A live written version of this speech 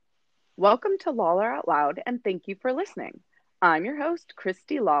Welcome to Lawler Out Loud, and thank you for listening. I'm your host,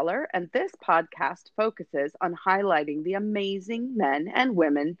 Christy Lawler, and this podcast focuses on highlighting the amazing men and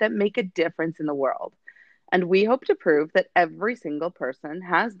women that make a difference in the world. And we hope to prove that every single person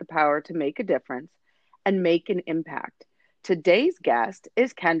has the power to make a difference and make an impact. Today's guest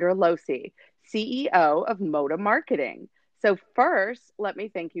is Kendra Losey, CEO of Moda Marketing. So, first, let me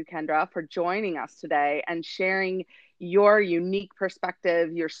thank you, Kendra, for joining us today and sharing your unique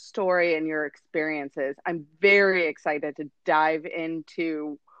perspective, your story, and your experiences. I'm very excited to dive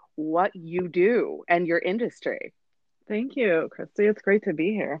into what you do and your industry. Thank you, Christy. It's great to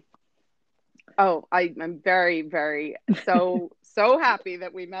be here. Oh, I'm very, very so happy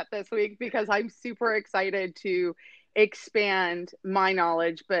that we met this week because I'm super excited to expand my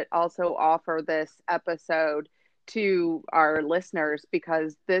knowledge, but also offer this episode to our listeners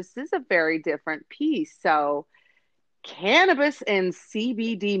because this is a very different piece. So, cannabis and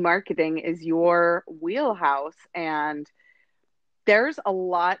CBD marketing is your wheelhouse, and there's a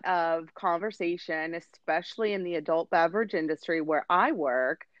lot of conversation, especially in the adult beverage industry where I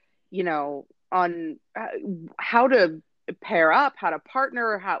work, on how to pair up, how to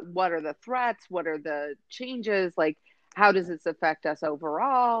partner, what are the threats, what are the changes, like how does this affect us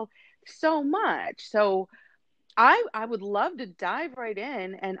overall? So much. So I would love to dive right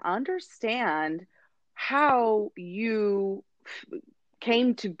in and understand how you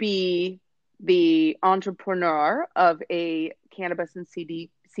came to be the entrepreneur of a cannabis and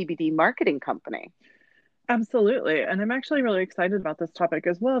CBD marketing company. Absolutely. And I'm actually really excited about this topic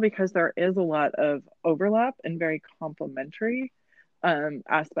as well because there is a lot of overlap and very complementary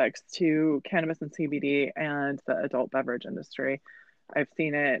aspects to cannabis and CBD and the adult beverage industry. I've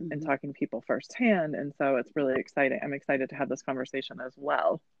seen it and Mhm. talking to people firsthand. And so it's really exciting. I'm excited to have this conversation as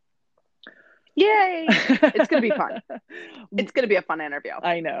well. Yay! It's going to be fun. It's going to be a fun interview.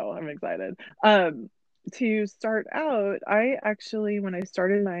 I know, I'm excited. To start out, I actually, when I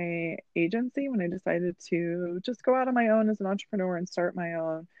started my agency, when I decided to just go out on my own as an entrepreneur and start my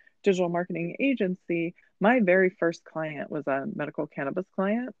own digital marketing agency, my very first client was a medical cannabis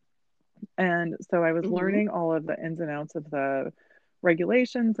client. And so I was Hmm. learning all of the ins and outs of the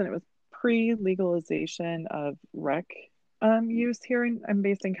regulations, and it was pre-legalization of rec use here. I'm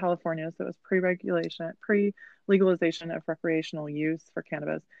based in California, so it was pre-legalization of recreational use for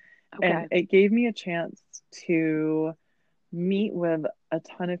cannabis. And Okay. it gave me a chance to meet with a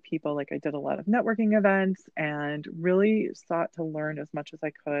ton of people. Like I did a lot of networking events and really sought to learn as much as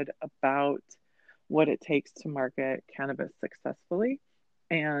I could about what it takes to market cannabis successfully.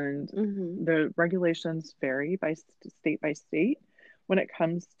 And Hmm. the regulations vary by state when it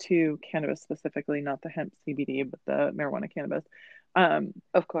comes to cannabis specifically, not the hemp CBD, but the marijuana cannabis. Um,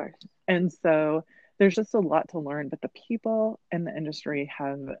 Of course. and so there's just a lot to learn, but the people in the industry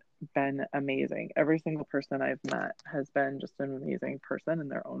have been amazing. Every single person I've met has been just an amazing person in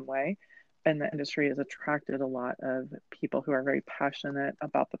their own way. And the industry has attracted a lot of people who are very passionate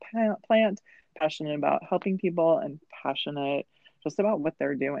about the plant, passionate about helping people, and passionate just about what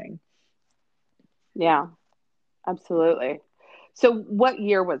they're doing. Yeah, absolutely. So, what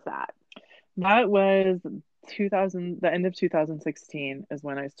year was that? That was 2000, the end of 2016 is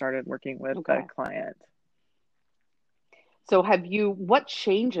when I started working with the Okay. client. So what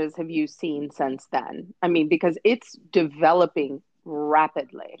changes have you seen since then? I mean, because it's developing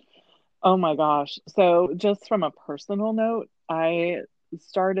rapidly. Oh my gosh. So, just from a personal note, I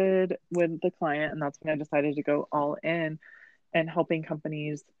started with the client, and that's when I decided to go all in and helping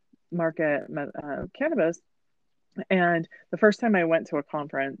companies market cannabis. And the first time I went to a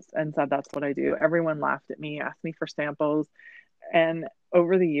conference and said that's what I do, everyone laughed at me, asked me for samples. And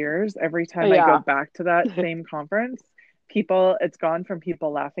over the years, every time I go Yeah. back to that same conference, it's gone from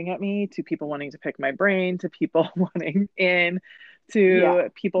people laughing at me to people wanting to pick my brain to people wanting in Yeah. to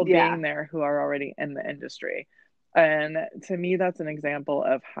people Yeah. being there who are already in the industry. And to me, that's an example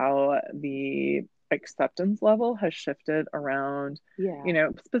of how the acceptance level has shifted around, Yeah.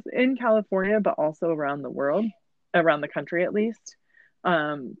 in California, but also around the world, around the country at least.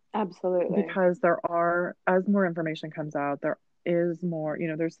 Um, Absolutely. because as more information comes out, there is more,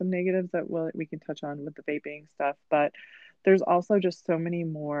 there's some negatives that we can touch on with the vaping stuff, but there's also just so much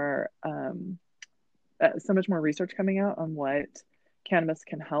more research coming out on what cannabis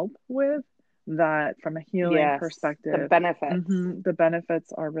can help with, that from a healing Yes. The perspective, benefits. the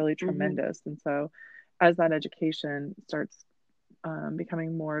benefits are really Hmm. tremendous. And so as that education starts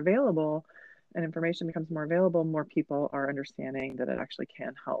becoming more available and information becomes more available, more people are understanding that it actually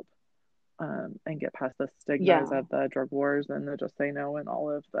can help, and get past the stigmas Yeah. of the drug wars and the just say no and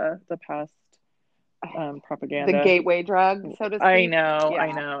all of the past The propaganda. gateway drug, so to speak. I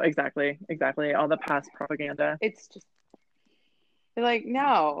Yeah. know, exactly. All the past propaganda. It's just like,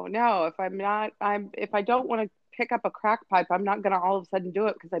 no, no, if I don't want to pick up a crack pipe, I'm not going to all of a sudden do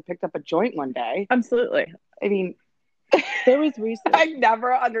it because I picked up a joint one day. Absolutely. I mean, There was research. I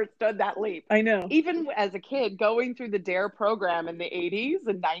never understood that leap. I know. Even as a kid going through the DARE program in the 80s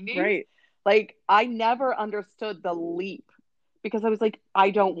and 90s, Right. like I never understood the leap because I was like, I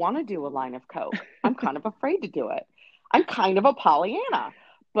don't want to do a line of coke. I'm kind of afraid to do it. I'm kind of a Pollyanna.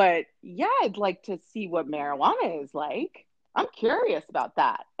 But yeah, I'd like to see what marijuana is like. I'm curious about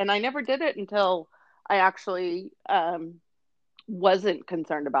that. And I never did it until I actually wasn't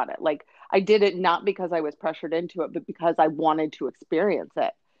concerned about it. Like I did it not because I was pressured into it, but because I wanted to experience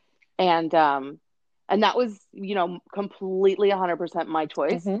it. And that was, completely 100% my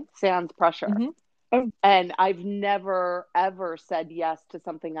choice, Mm-hmm. sans pressure. Mm-hmm. Oh, And I've never ever said yes to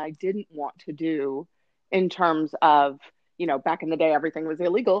something I didn't want to do in terms of, back in the day everything was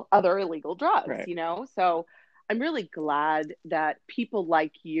illegal, other illegal drugs, right. So I'm really glad that people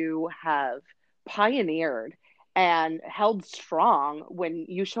like you have pioneered and held strong when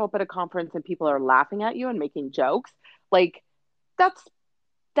you show up at a conference and people are laughing at you and making jokes. Like that's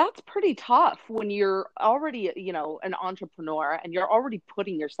pretty tough when you're already, an entrepreneur and you're already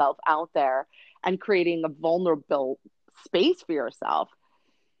putting yourself out there and creating a vulnerable space for yourself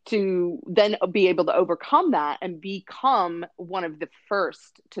to then be able to overcome that and become one of the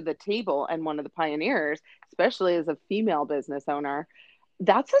first to the table and one of the pioneers, especially as a female business owner.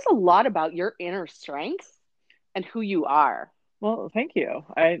 That says a lot about your inner strength and who you are. Well, thank you.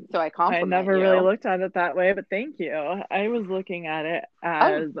 So I I compliment never really you. looked at it that way, but thank you. I was looking at it Oh,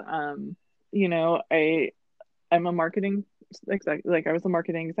 as you know, I'm a marketing like I was a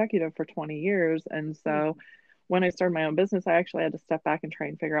marketing executive for 20 years, and so when I started my own business, I actually had to step back and try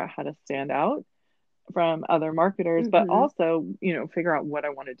and figure out how to stand out from other marketers, but mm-hmm. also, figure out what I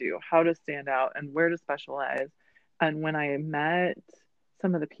want to do, how to stand out, and where to specialize. And when I met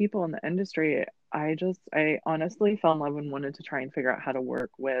some of the people in the industry, I honestly fell in love and wanted to try and figure out how to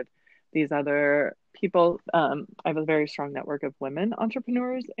work with these other people. I have a very strong network of women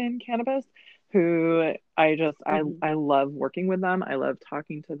entrepreneurs in cannabis who Mm-hmm. I love working with them. I love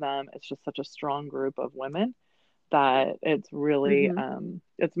talking to them. It's just such a strong group of women that it's really Mm-hmm.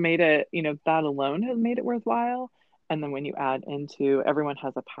 it's made it, that alone has made it worthwhile. And then when you add into everyone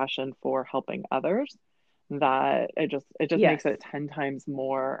has a passion for helping others, that it just makes Yes. it 10 times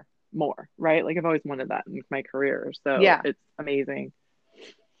more, right? Like I've always wanted that in my career, so Yeah. it's amazing.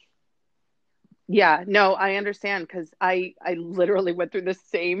 Yeah, no, I understand because I literally went through the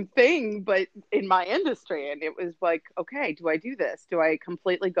same thing, but in my industry, and it was like, okay, do I do this? Do I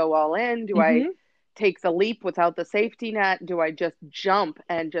completely go all in? Do I Hmm. take the leap without the safety net? Do I just jump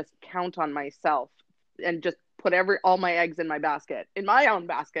and just count on myself and just put all my eggs in my own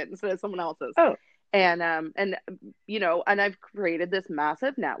basket instead of someone else's? Oh, And I've created this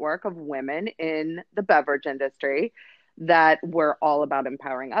massive network of women in the beverage industry that we're all about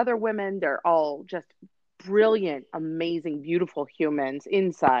empowering other women. They're all just brilliant, amazing, beautiful humans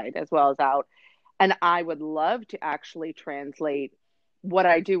inside as well as out. And I would love to actually translate what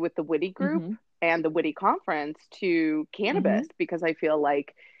I do with the Witty Group hmm, and the Witty Conference to hmm, cannabis because I feel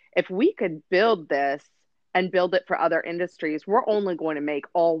like if we could build this and build it for other industries, we're only going to make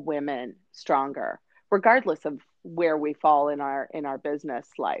all women stronger, regardless of where we fall in our business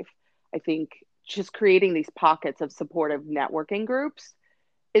life. I think just creating these pockets of supportive networking groups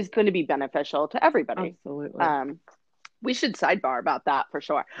is going to be beneficial to everybody. absolutely. Um, we should sidebar about that for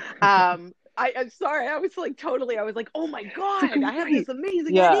sure. I'm sorry. I was like, oh my It's a God, I have this great,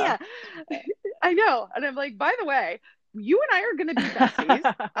 amazing yeah. idea. I know. And I'm like, by the way, you and I are going to be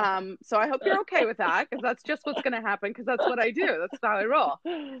besties. So I hope you're okay with that because that's just what's going to happen because that's what I do. That's how I roll.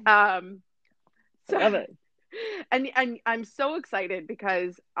 Um, I so, love it. and I'm so excited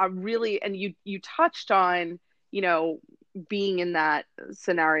because and you touched on, you know, being in that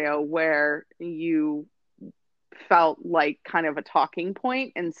scenario where you felt like kind of a talking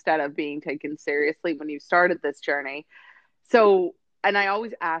point instead of being taken seriously when you started this journey. So, and I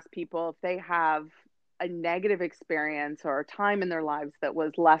always ask people if they have a negative experience or a time in their lives that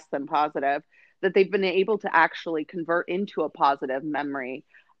was less than positive, that they've been able to actually convert into a positive memory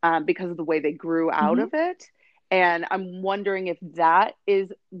because of the way they grew out Hmm. of it. And I'm wondering if that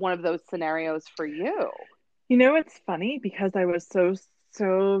is one of those scenarios for you. It's funny because I was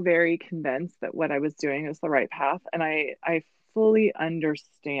so very convinced that what I was doing is the right path. And I fully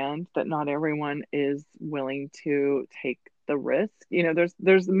understand that not everyone is willing to take the risk.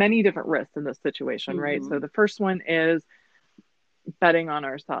 There's many different risks in this situation, right? Mm-hmm. So the first one is betting on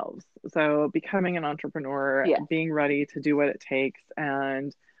ourselves. So becoming an entrepreneur, Yes. being ready to do what it takes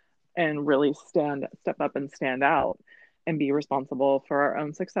and really step up and stand out and be responsible for our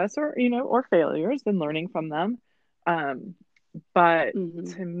own success or or failures and learning from them. Um, but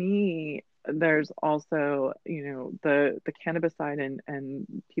Hmm. to me, there's also, the cannabis side and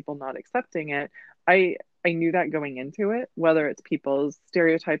people not accepting it. I knew that going into it, whether it's people's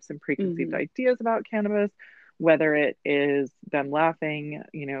stereotypes and preconceived Hmm. ideas about cannabis, whether it is them laughing,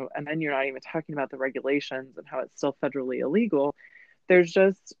 and then you're not even talking about the regulations and how it's still federally illegal. There's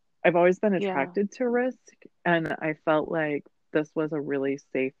just, I've always been Yeah. attracted to risk, and I felt like this was a really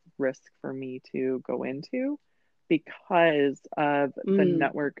safe risk for me to go into because of the Mm.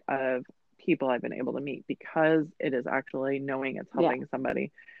 network of people I've been able to meet, because it is actually knowing it's Yeah. helping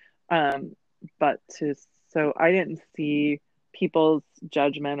somebody. Um, but so I didn't see people's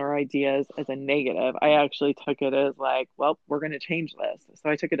judgment or ideas as a negative. I actually took it as like, well, we're going to change this. So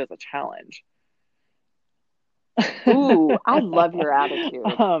I took it as a challenge. Ooh, I love your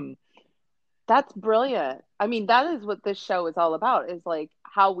attitude. um, That's brilliant. I mean, that is what this show is all about, is like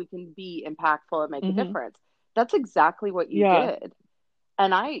how we can be impactful and make a mhm. difference. That's exactly what you Yeah, did.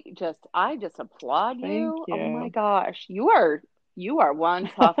 And I just applaud thank you. Oh my you. gosh. You are one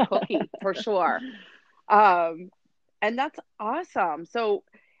tough cookie for sure. Um, and that's awesome. So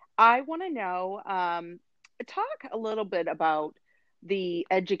I want to know, talk a little bit about the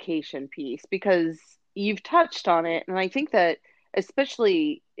education piece because you've touched on it. And I think that,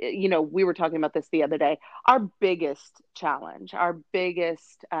 especially, we were talking about this the other day. Our biggest challenge, our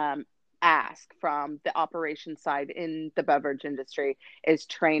biggest ask from the operations side in the beverage industry is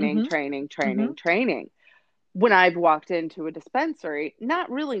training, hmm training, hmm training, training. When I've walked into a dispensary, not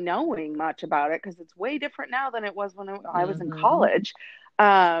really knowing much about it because it's way different now than it was when I was in hmm college.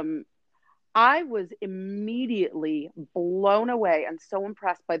 Um, I was immediately blown away and so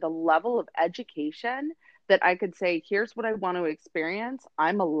impressed by the level of education that I could say, here's what I want to experience.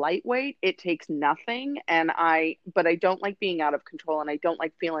 I'm a lightweight. It takes nothing. But I don't like being out of control and I don't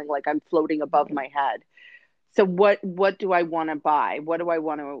like feeling like I'm floating above Right. my head. So what do I want to buy? What do I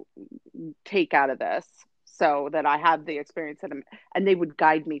want to take out of this so that I have the experience and they would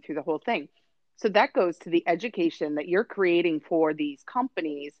guide me through the whole thing. So that goes to the education that you're creating for these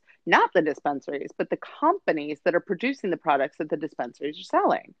companies, not the dispensaries, but the companies that are producing the products that the dispensaries are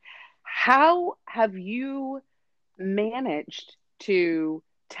selling. How have you managed to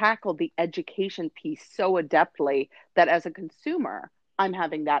tackle the education piece so adeptly that as a consumer, I'm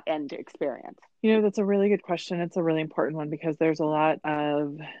having that end experience? That's a really good question. It's a really important one because there's a lot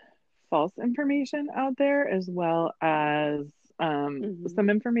of false information out there, as well as Mm-hmm. some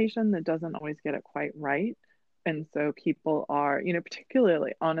information that doesn't always get it quite right. And so people are,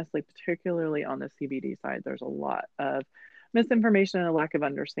 particularly, honestly, particularly on the CBD side, there's a lot of misinformation and a lack of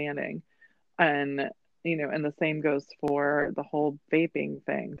understanding. And, and the same goes for the whole vaping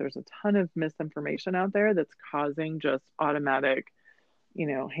thing. There's a ton of misinformation out there that's causing just automatic,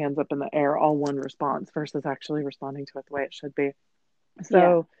 hands up in the air, all one response versus actually responding to it the way it should be.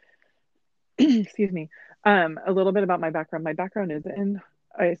 Yeah. So, excuse me, a little bit about my background. My background is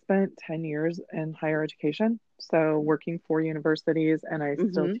I spent 10 years in higher education, so working for universities, and I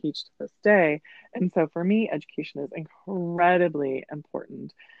still Mm-hmm. teach to this day. And so for me, education is incredibly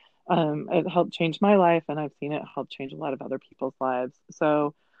important. It helped change my life, and I've seen it help change a lot of other people's lives.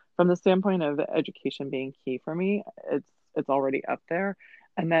 So, from the standpoint of education being key for me, it's already up there.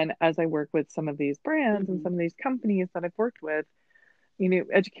 And then as I work with some of these brands and Mm-hmm. some of these companies that I've worked with,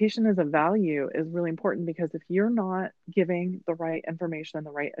 education as a value is really important because if you're not giving the right information and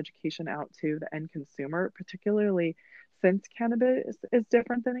the right education out to the end consumer, particularly since cannabis is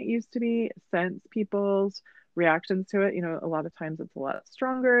different than it used to be, since people's reactions to it, a lot of times it's a lot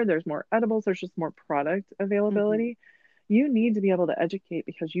stronger, there's more edibles, there's just more product Mm-hmm. availability. You need to be able to educate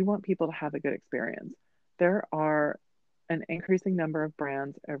because you want people to have a good experience. There are an increasing number of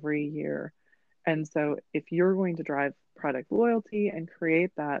brands every year, and so if you're going to drive product loyalty and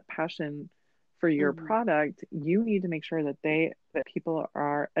create that passion for your Mm-hmm. product, you need to make sure that people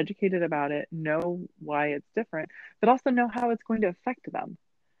are educated about it, know why it's different, but also know how it's going to affect them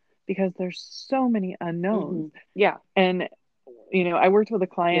because there's so many unknowns. Mm-hmm. Yeah. And I worked with a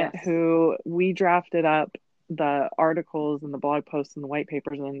client Yes. who we drafted up the articles and the blog posts and the white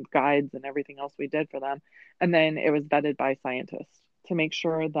papers and guides and everything else we did for them. And then it was vetted by scientists to make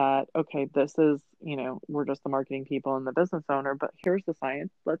sure that, okay, this is, we're just the marketing people and the business owner, but here's the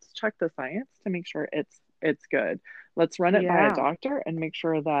science. Let's check the science to make sure it's good. Let's run it by a Yeah. doctor and make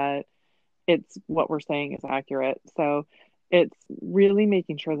sure that it's what we're saying is accurate. So it's really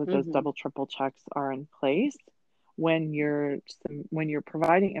making sure that those Mm-hmm. double, triple checks are in place when you're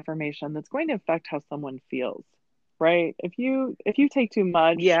providing information that's going to affect how someone feels, right? If you take too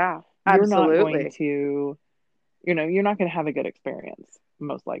much, Yeah, you're not going absolutely. to, you're not going to have a good experience,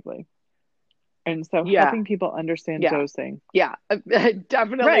 most likely. And so Yeah, helping people understand yeah, dosing. yeah. I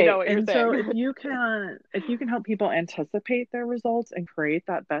definitely know Right. what you're And so saying. if you can help people anticipate their results and create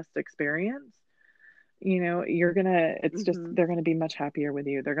that best experience, it's just Hmm. they're gonna be much happier with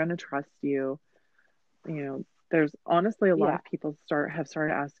you. They're gonna trust you. There's honestly a lot Yeah, of people have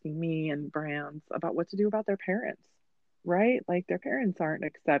started asking me and brands about what to do about their parents, right? Like their parents aren't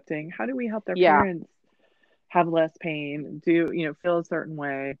accepting. How do we help their yeah, parents have less pain, feel a certain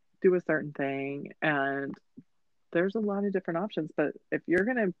way, do a certain thing? And there's a lot of different options, but if you're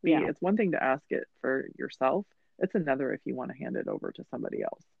going to yeah, it's one thing to ask it for yourself. It's another if you want to hand it over to somebody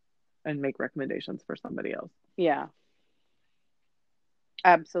else and make recommendations for somebody else. yeah.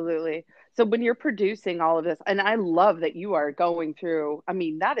 Absolutely. So when you're producing all of this, and I love that you are going through, I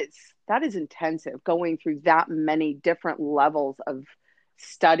mean, that is intensive, going through that many different levels of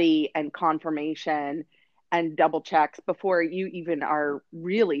study and confirmation and double checks before you even are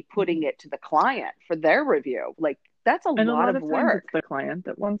really putting Mhm. it to the client for their review. Like that's a And a lot lot of of times work. it's the client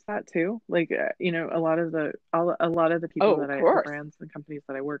that wants that too. Like, a lot of the people Oh, that of the course. brands and companies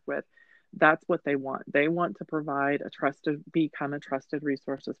that I work with, that's what they want. They want to become a trusted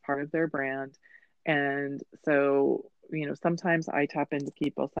resource as part of their brand. And so, sometimes I tap into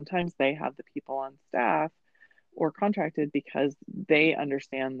people, sometimes they have the people on staff or contracted because they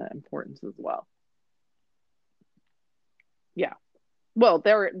understand the importance as well. Yeah. Well,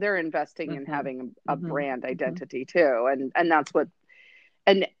 they're investing in Hmm. having a Hmm. brand Hmm. identity too, and that's what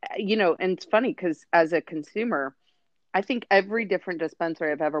and and it's funny because as a consumer, I think every different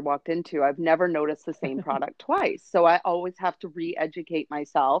dispensary I've ever walked into, I've never noticed the same product twice. So I always have to re-educate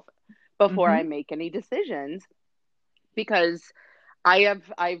myself before Hmm. I make any decisions because I've,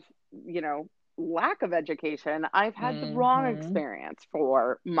 lack of education. I've had the wrong Hmm. experience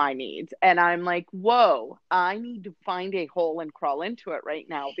for my needs. And I'm like, whoa, I need to find a hole and crawl into it right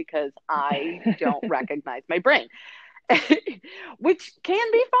now because I don't recognize my brain. Which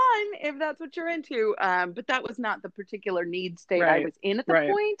can be fun if that's what you're into. But that was not the particular need state I Right. was in at the Right.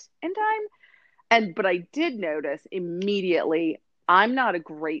 point in time. But I did notice immediately I'm not a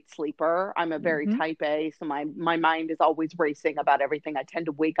great sleeper. I'm a very Hmm. type A, so my mind is always racing about everything. I tend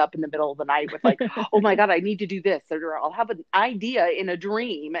to wake up in the middle of the night with like, oh my God, I need to do this, or I'll have an idea in a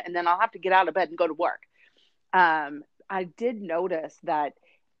dream, and then I'll have to get out of bed and go to work. I did notice that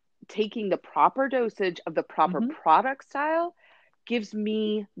taking the proper dosage of the proper Hmm. product style gives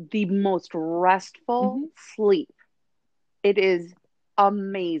me the most restful Hmm. sleep. It is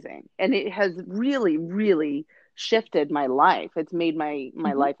amazing. And it has really, really shifted my life. It's made my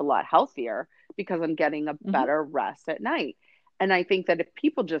Hmm. life a lot healthier because I'm getting a Hmm. better rest at night. And I think that if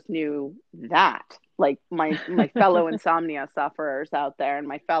people just knew that, like my fellow insomnia sufferers out there and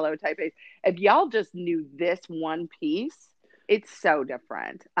my fellow type A's, if y'all just knew this one piece, it's so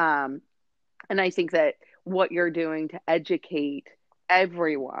different. And I think that what you're doing to educate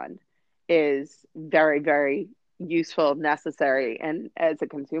everyone is very, very useful, necessary. And as a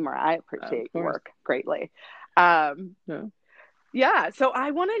consumer, I Of appreciate your course. work greatly. Um, Yeah. yeah. So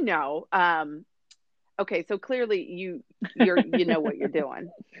I want to know. Okay. So clearly you know what you're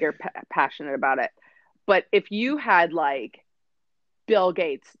doing. You're passionate about it. But if you had like Bill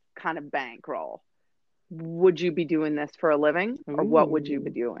Gates kind of bankroll, would you be doing this for a living, or what would you be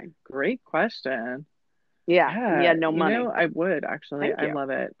Ooh, doing? great question. Yeah, and you Yeah, had no money. I would actually. Thank I you. love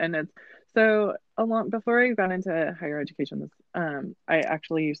it. And it's so along before I got into higher education, I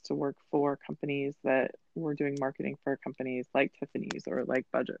actually used to work for companies that were doing marketing for companies like Tiffany's or like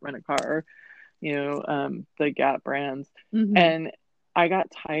Budget Rent a Car, the Gap brands. Hmm. And I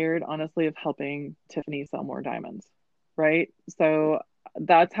got tired, honestly, of helping Tiffany sell more diamonds, right? So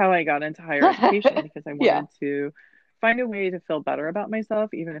that's how I got into higher education because I Yeah. wanted to find a way to feel better about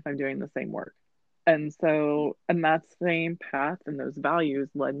myself, even if I'm doing the same work. And that same path and those values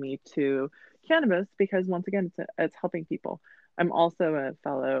led me to cannabis because once again, it's helping people. I'm also a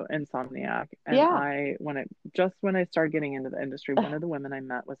fellow insomniac, and Yeah. when I started getting into the industry, one of the women I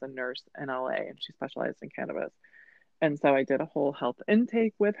met was a nurse in LA, and she specialized in cannabis. And so I did a whole health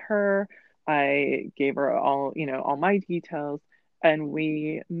intake with her. I gave her all my details, and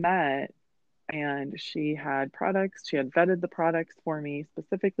we met. And she had products. She had vetted the products for me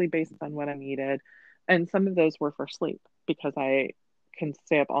specifically based on what I needed. And some of those were for sleep because I can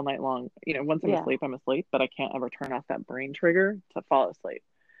stay up all night long. Once Yeah. I'm asleep, but I can't ever turn off that brain trigger to fall asleep.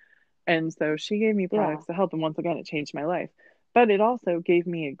 And so she gave me Yeah. products to help. And once again, it changed my life. But it also gave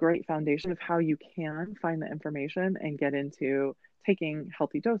me a great foundation of how you can find the information and get into taking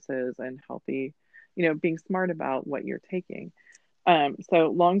healthy doses and healthy, being smart about what you're taking.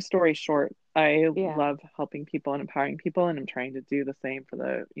 So long story short, I Yeah. love helping people and empowering people, and I'm trying to do the same for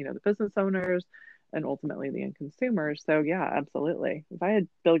the business owners and ultimately the end consumers. So yeah, absolutely. If I had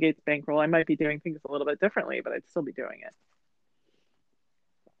Bill Gates' bankroll, I might be doing things a little bit differently, but I'd still be doing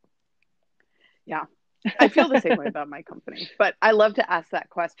Yeah. I feel the same way it. about my company, but I love to ask that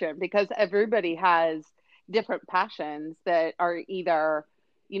question because everybody has different passions that are either,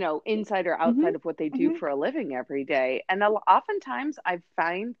 inside or Hmm. outside of what they do Hmm. for a living every day. And oftentimes I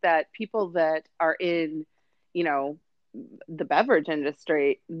find that people that are in, you know, the beverage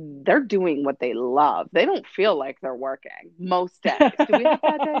industry, they're doing what they love. They don't feel like they're working most days. Do we have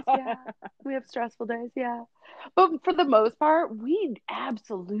bad days? Yeah. We have stressful days. Yeah. But for the most part, we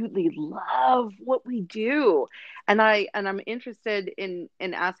absolutely love what we do. And I'm interested in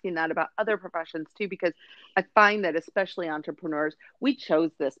asking that about other professions too, because I find that especially entrepreneurs, we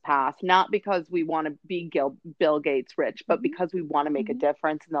chose this path not because we want to be Bill Gates rich, but Hmm. because we want to make a Hmm.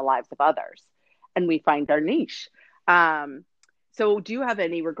 difference in the lives of others. And we find our niche. Um, so do you have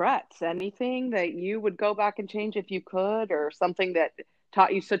any regrets? Anything that you would go back and change if you could, or something that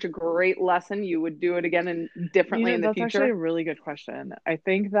taught you such a great lesson you would do it again and differently in the That's actually future? a really good question. I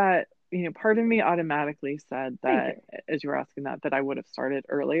think that, part of me automatically said Thank that, you. as you were asking that I would have started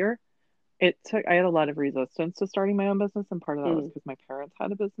earlier. I had a lot of resistance to starting my own business, and part of that was Mm, because my parents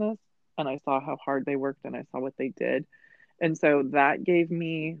had a business and I saw how hard they worked and I saw what they did. And so that gave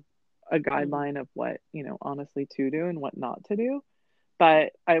me a mm, guideline of what, honestly to do and what not to do.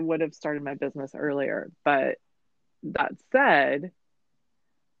 But I would have started my business earlier. But that said,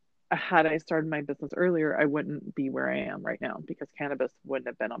 had I started my business earlier, I wouldn't be where I am right now because cannabis wouldn't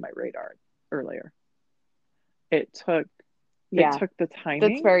have been on my radar earlier. It took it yeah, took the that's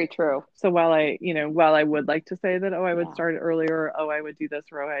timing. very true. So while I would like to say that, oh, I would Yeah. start earlier, or, oh, I would do this,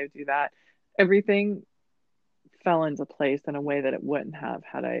 or, oh, I would do that, everything fell into place in a way that it wouldn't have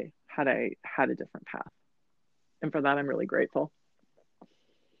had I had a different path. And for that, I'm really grateful.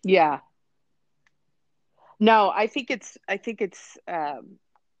 Yeah. No, I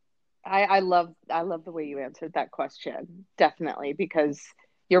love the way you answered that question, definitely, because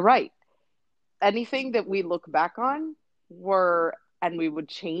you're right. Anything that we look back on were and we would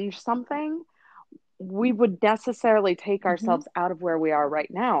change something, we would necessarily take Hmm. ourselves out of where we are right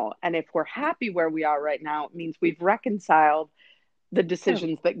now. And if we're happy where we are right now, it means we've reconciled the Oh,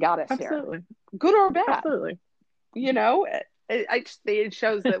 decisions that got us here, absolutely. good or bad. Absolutely. It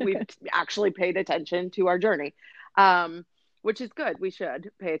shows that we've actually paid attention to our journey, um, which is good. We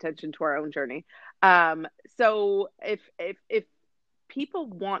should pay attention to our own journey. So if people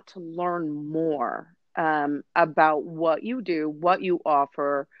want to learn more about what you do, what you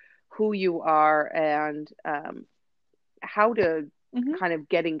offer, who you are, and how to Hmm. kind of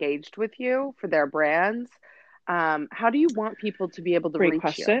get engaged with you for their brands, how do you want people to be able to Great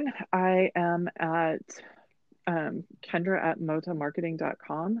reach you? question. I am at Kendra at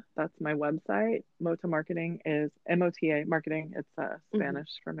motamarketing.com. That's my website. Mota Marketing is MOTA marketing. It's Mm-hmm. Spanish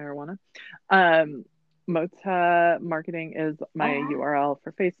for marijuana. Um, Mota Marketing is my Oh, URL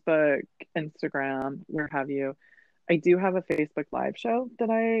for Facebook, Instagram, where have you. I do have a Facebook live show that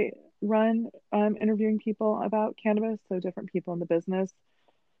I run, interviewing people about cannabis, so different people in the business,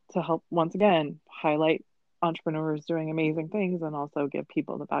 to help once again highlight entrepreneurs doing amazing things and also give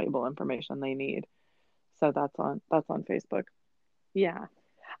people the valuable information they need. So that's on Facebook. yeah.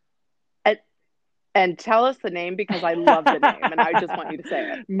 And, and tell us the name because I love the name and I just want you to say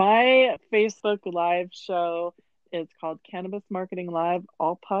it. My Facebook live show is called Cannabis Marketing Live,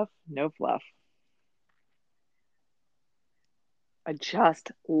 all puff, no fluff. I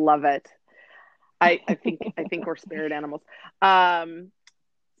just love it. I think we're spirit animals. Um,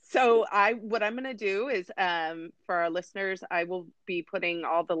 so what I'm going to do is for our listeners, I will be putting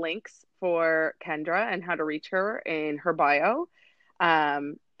all the links for Kendra and how to reach her in her bio.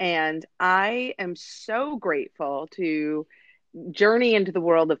 And I am so grateful to journey into the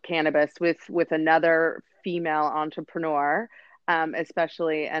world of cannabis with another female entrepreneur,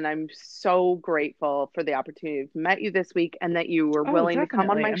 especially. And I'm so grateful for the opportunity to met you this week and that you were Oh, willing to come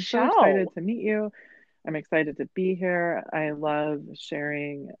on definitely. my I'm so excited show. to meet you. I'm excited to be here. I love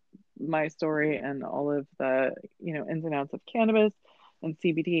sharing my story and all of the, ins and outs of cannabis and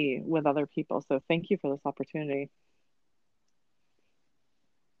CBD with other people. So thank you for this opportunity.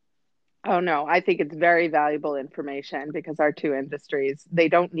 Oh no, I think it's very valuable information because our two industries, they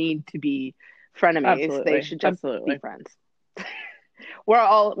don't need to be frenemies. They Absolutely. should just be Absolutely. friends. We're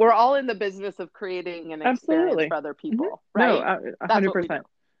all in the business of creating an experience for Absolutely. other Hmm. people, No, right? a That's hundred what we do. percent,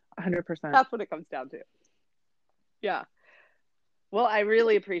 100%. That's what it comes down to. Yeah. Well, I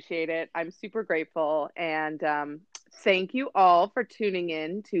really appreciate it. I'm super grateful. And thank you all for tuning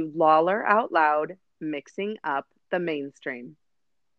in to Lawler Out Loud, mixing up the mainstream.